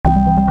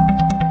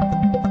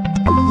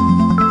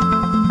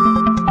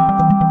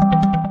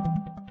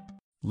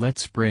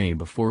Let's pray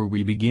before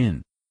we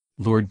begin.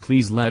 Lord,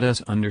 please let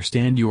us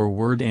understand your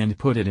word and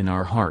put it in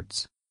our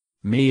hearts.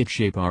 May it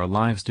shape our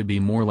lives to be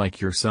more like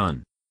your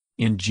Son.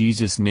 In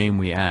Jesus' name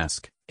we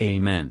ask,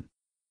 Amen.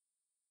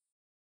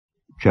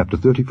 Chapter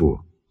 34.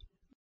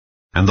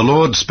 And the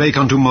Lord spake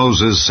unto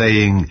Moses,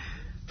 saying,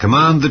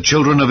 Command the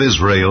children of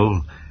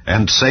Israel,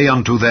 and say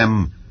unto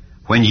them,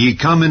 When ye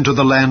come into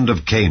the land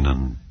of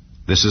Canaan,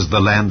 this is the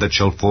land that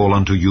shall fall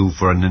unto you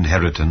for an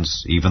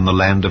inheritance, even the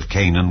land of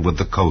Canaan with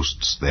the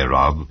coasts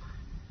thereof.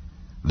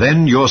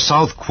 Then your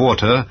south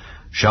quarter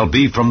shall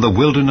be from the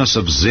wilderness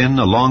of Zin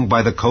along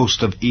by the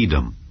coast of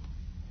Edom,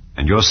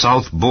 and your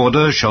south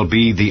border shall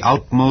be the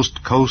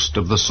outmost coast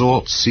of the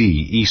salt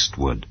sea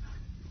eastward.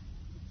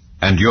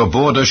 And your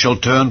border shall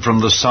turn from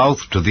the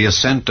south to the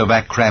ascent of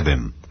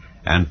Akrabim,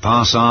 and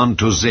pass on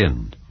to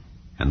Zin,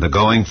 and the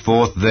going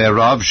forth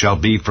thereof shall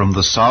be from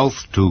the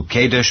south to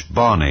Kadesh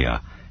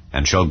Barnea,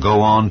 and shall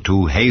go on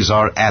to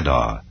Hazar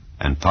Adar,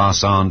 and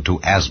pass on to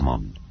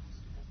Asmon.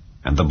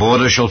 And the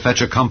border shall fetch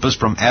a compass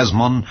from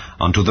Asmon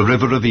unto the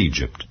river of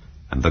Egypt,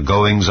 and the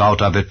goings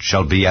out of it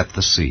shall be at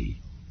the sea.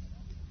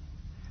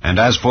 And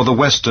as for the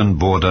western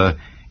border,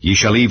 ye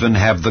shall even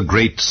have the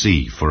great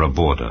sea for a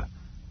border.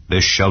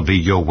 This shall be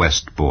your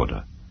west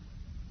border.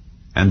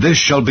 And this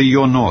shall be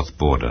your north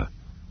border.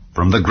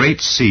 From the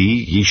great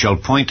sea ye shall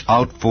point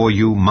out for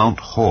you Mount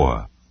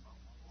Hor.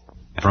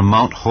 From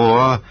Mount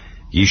Hor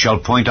ye shall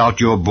point out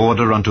your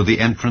border unto the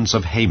entrance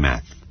of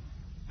Hamath.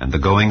 And the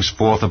goings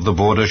forth of the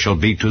border shall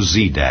be to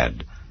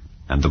Zedad.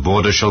 And the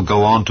border shall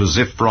go on to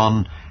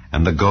Ziphron,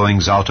 and the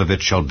goings out of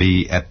it shall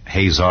be at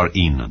Hazar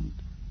Enan.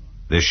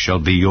 This shall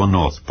be your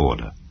north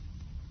border.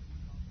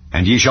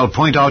 And ye shall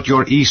point out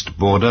your east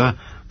border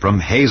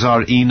from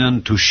Hazar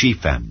Enan to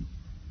Shephem.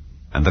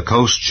 And the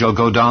coast shall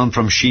go down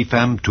from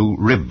Shephem to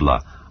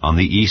Riblah on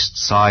the east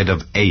side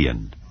of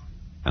Ain.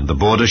 And the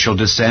border shall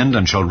descend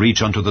and shall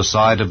reach unto the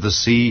side of the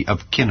sea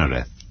of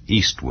Kinnereth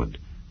eastward.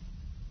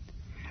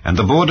 And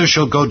the border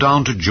shall go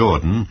down to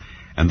Jordan,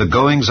 and the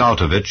goings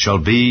out of it shall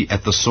be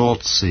at the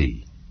salt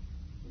sea.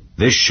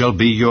 This shall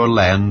be your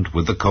land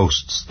with the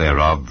coasts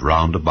thereof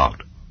round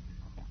about.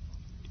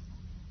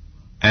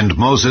 And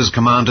Moses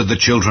commanded the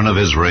children of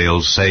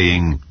Israel,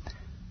 saying,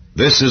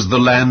 This is the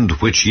land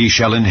which ye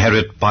shall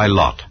inherit by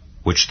lot,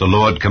 which the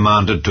Lord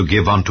commanded to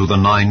give unto the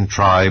 9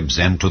 tribes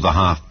and to the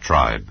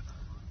half-tribe.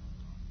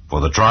 For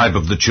the tribe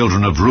of the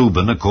children of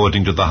Reuben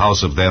according to the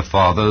house of their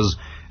fathers,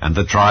 and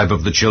the tribe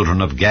of the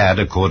children of Gad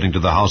according to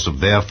the house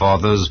of their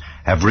fathers,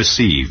 have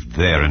received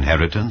their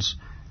inheritance,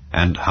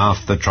 and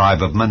half the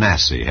tribe of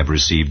Manasseh have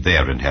received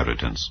their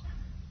inheritance.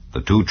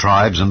 The 2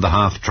 tribes and the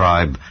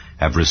half-tribe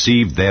have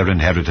received their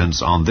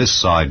inheritance on this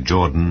side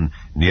Jordan,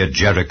 near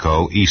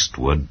Jericho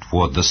eastward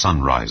toward the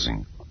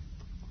sunrising.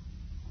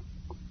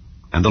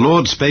 And the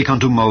Lord spake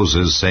unto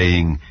Moses,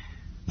 saying,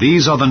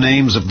 These are the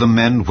names of the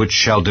men which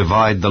shall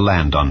divide the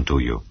land unto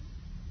you,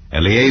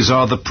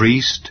 Eleazar the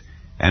priest,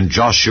 and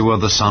Joshua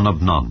the son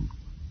of Nun.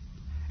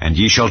 And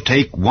ye shall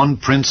take 1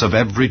 prince of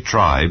every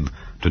tribe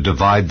to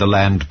divide the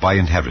land by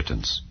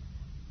inheritance.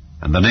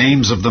 And the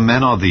names of the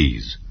men are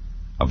these: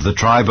 of the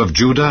tribe of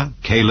Judah,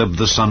 Caleb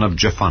the son of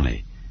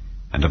Jephunneh;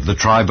 and of the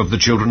tribe of the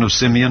children of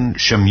Simeon,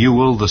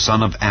 Shemuel the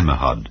son of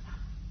Ammihud;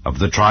 of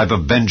the tribe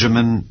of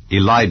Benjamin,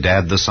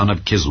 Elidad the son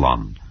of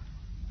Kislon;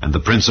 and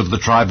the prince of the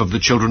tribe of the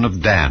children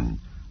of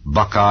Dan,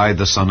 Buckai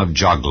the son of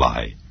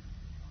Joglai;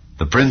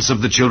 the prince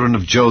of the children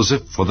of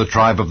Joseph, for the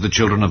tribe of the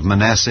children of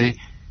Manasseh,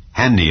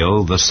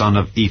 Haniel the son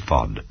of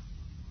Ephod;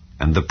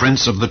 and the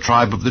prince of the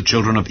tribe of the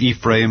children of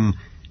Ephraim,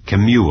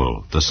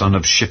 Kemuel the son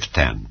of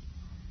Shiftan;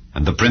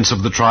 and the prince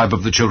of the tribe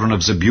of the children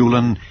of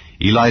Zebulun,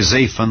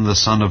 Elizaphan the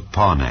son of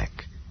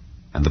Parnak;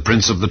 and the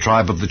prince of the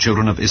tribe of the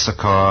children of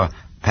Issachar,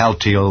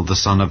 Paltiel the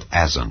son of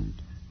Azan;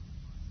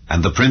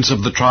 and the prince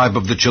of the tribe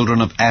of the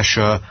children of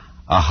Asher,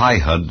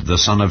 Ahihud the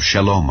son of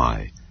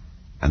Shelomai;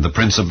 and the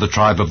prince of the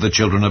tribe of the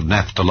children of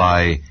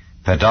Naphtali,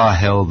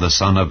 Pedahel the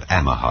son of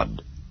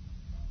Ammihud.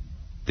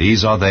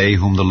 These are they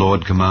whom the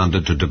Lord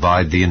commanded to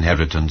divide the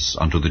inheritance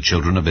unto the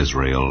children of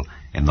Israel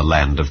in the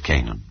land of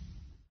Canaan.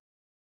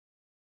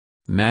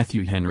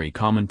 Matthew Henry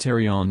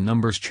Commentary on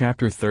Numbers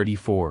chapter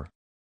 34.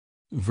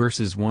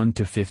 Verses 1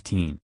 to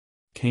 15.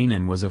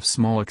 Canaan was of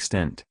small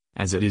extent,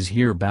 as it is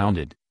here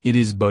bounded. It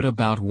is but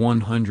about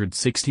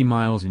 160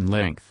 miles in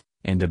length,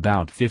 and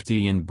about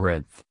 50 in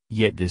breadth.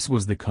 Yet this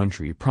was the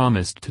country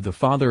promised to the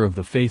father of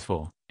the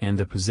faithful, and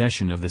the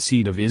possession of the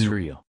seed of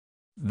Israel.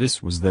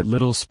 This was that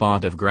little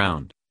spot of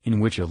ground, in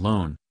which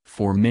alone,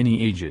 for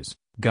many ages,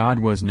 God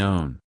was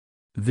known.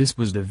 This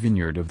was the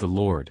vineyard of the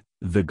Lord,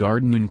 the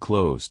garden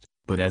enclosed,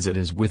 but as it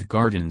is with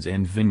gardens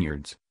and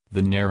vineyards,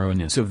 the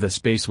narrowness of the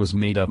space was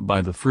made up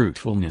by the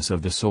fruitfulness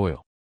of the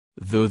soil.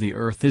 Though the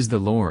earth is the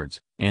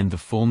Lord's, and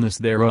the fullness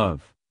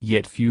thereof,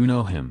 yet few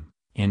know him,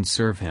 and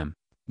serve him.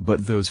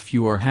 But those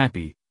few are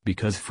happy,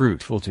 because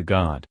fruitful to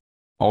God.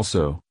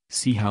 Also,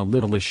 see how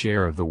little a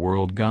share of the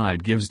world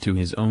God gives to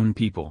his own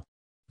people.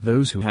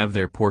 Those who have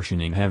their portion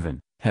in heaven,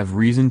 have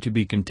reason to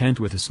be content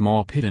with a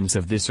small pittance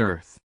of this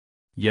earth.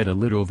 Yet a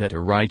little that a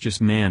righteous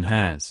man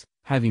has,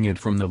 Having it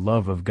from the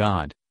love of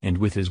God, and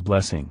with his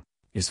blessing,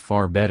 is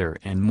far better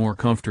and more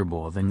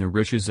comfortable than the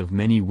riches of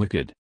many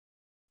wicked.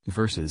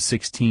 Verses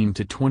 16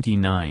 to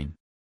 29.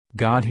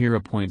 God here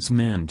appoints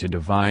men to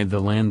divide the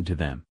land to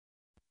them.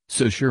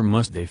 So sure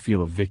must they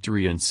feel of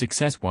victory and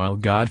success while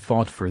God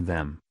fought for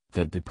them,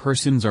 that the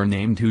persons are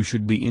named who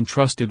should be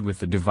entrusted with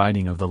the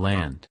dividing of the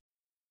land.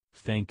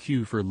 Thank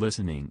you for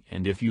listening,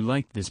 and if you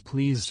liked this,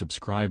 please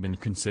subscribe and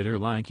consider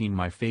liking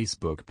my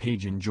Facebook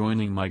page and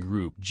joining my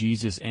group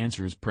Jesus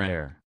Answers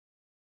Prayer.